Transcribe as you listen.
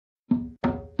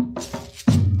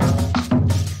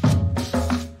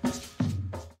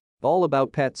All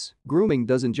about pets, grooming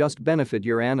doesn't just benefit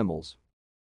your animals.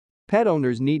 Pet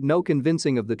owners need no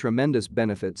convincing of the tremendous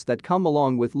benefits that come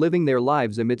along with living their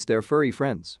lives amidst their furry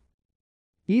friends.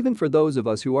 Even for those of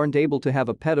us who aren't able to have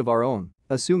a pet of our own,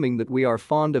 assuming that we are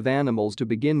fond of animals to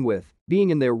begin with, being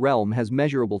in their realm has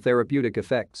measurable therapeutic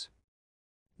effects.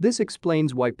 This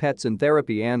explains why pets and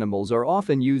therapy animals are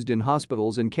often used in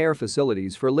hospitals and care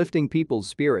facilities for lifting people's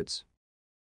spirits.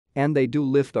 And they do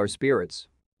lift our spirits.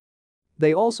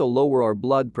 They also lower our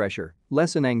blood pressure,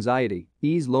 lessen anxiety,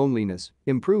 ease loneliness,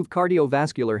 improve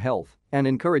cardiovascular health, and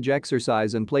encourage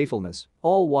exercise and playfulness,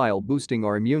 all while boosting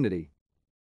our immunity.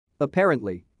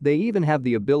 Apparently, they even have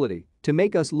the ability to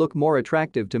make us look more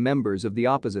attractive to members of the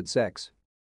opposite sex.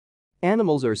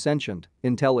 Animals are sentient,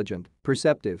 intelligent,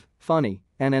 perceptive, funny,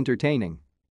 and entertaining.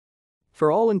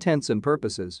 For all intents and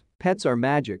purposes, pets are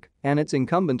magic, and it's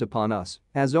incumbent upon us,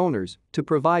 as owners, to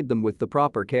provide them with the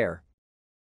proper care.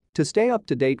 To stay up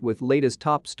to date with latest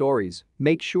top stories,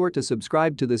 make sure to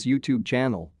subscribe to this YouTube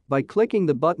channel by clicking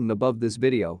the button above this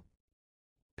video.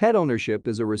 Pet ownership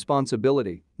is a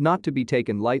responsibility not to be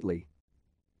taken lightly.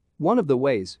 One of the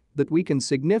ways that we can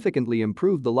significantly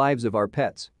improve the lives of our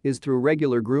pets is through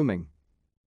regular grooming.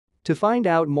 To find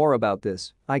out more about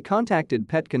this, I contacted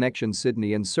Pet Connection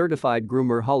Sydney and certified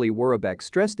groomer Holly Warbeck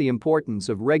stressed the importance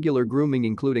of regular grooming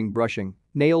including brushing,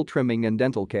 nail trimming and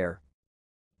dental care.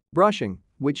 Brushing,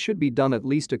 which should be done at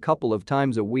least a couple of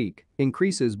times a week,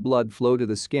 increases blood flow to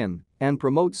the skin and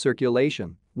promotes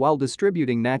circulation while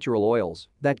distributing natural oils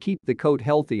that keep the coat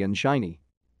healthy and shiny.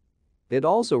 It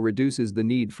also reduces the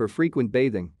need for frequent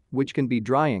bathing, which can be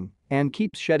drying, and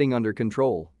keeps shedding under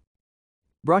control.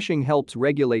 Brushing helps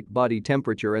regulate body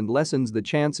temperature and lessens the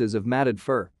chances of matted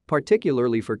fur,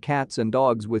 particularly for cats and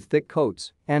dogs with thick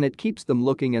coats, and it keeps them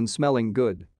looking and smelling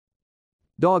good.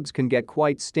 Dogs can get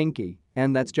quite stinky,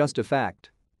 and that's just a fact.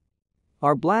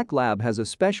 Our black lab has a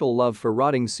special love for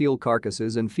rotting seal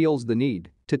carcasses and feels the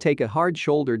need to take a hard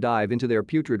shoulder dive into their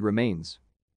putrid remains.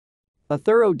 A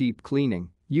thorough deep cleaning,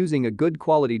 using a good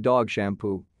quality dog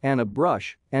shampoo and a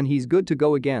brush, and he's good to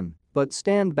go again, but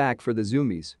stand back for the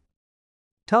zoomies.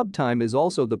 Tub time is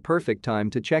also the perfect time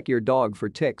to check your dog for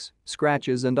ticks,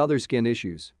 scratches and other skin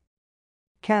issues.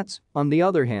 Cats, on the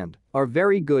other hand, are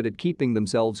very good at keeping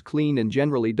themselves clean and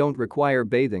generally don't require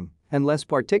bathing, unless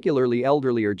particularly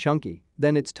elderly or chunky,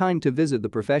 then it's time to visit the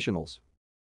professionals.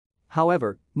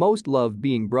 However, most love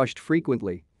being brushed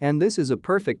frequently, and this is a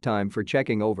perfect time for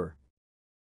checking over.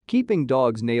 Keeping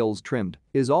dogs' nails trimmed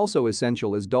is also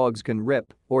essential as dogs can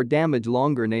rip or damage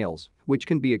longer nails, which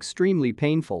can be extremely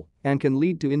painful and can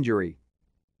lead to injury.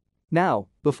 Now,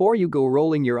 before you go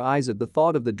rolling your eyes at the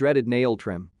thought of the dreaded nail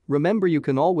trim, remember you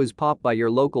can always pop by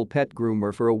your local pet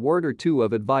groomer for a word or two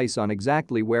of advice on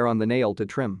exactly where on the nail to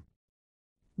trim.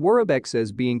 Warbeck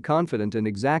says being confident in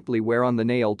exactly where on the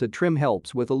nail to trim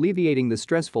helps with alleviating the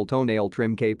stressful toenail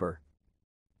trim caper.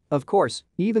 Of course,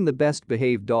 even the best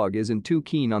behaved dog isn't too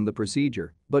keen on the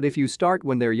procedure, but if you start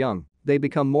when they're young, they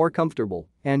become more comfortable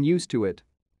and used to it.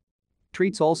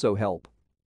 Treats also help.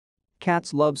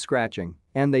 Cats love scratching,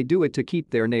 and they do it to keep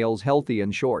their nails healthy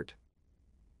and short.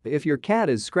 If your cat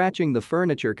is scratching the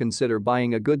furniture, consider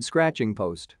buying a good scratching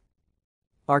post.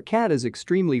 Our cat is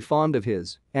extremely fond of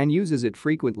his and uses it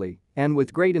frequently and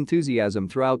with great enthusiasm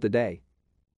throughout the day.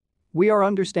 We are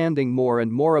understanding more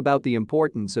and more about the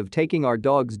importance of taking our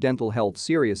dog's dental health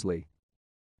seriously.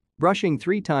 Brushing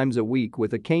 3 times a week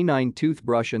with a canine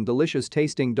toothbrush and delicious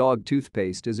tasting dog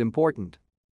toothpaste is important.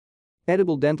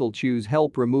 Edible dental chews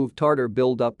help remove tartar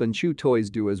buildup and chew toys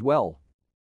do as well.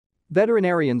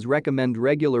 Veterinarians recommend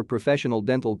regular professional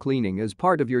dental cleaning as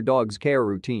part of your dog's care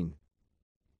routine.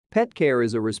 Pet care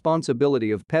is a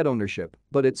responsibility of pet ownership,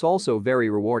 but it's also very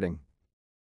rewarding.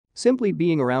 Simply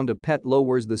being around a pet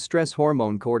lowers the stress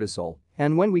hormone cortisol,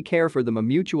 and when we care for them, a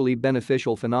mutually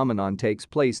beneficial phenomenon takes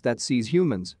place that sees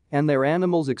humans and their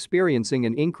animals experiencing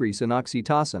an increase in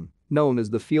oxytocin, known as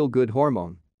the feel-good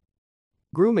hormone.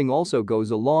 Grooming also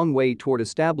goes a long way toward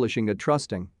establishing a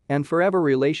trusting and forever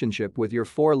relationship with your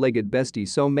 4-legged bestie,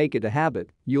 so make it a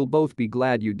habit, you'll both be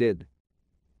glad you did.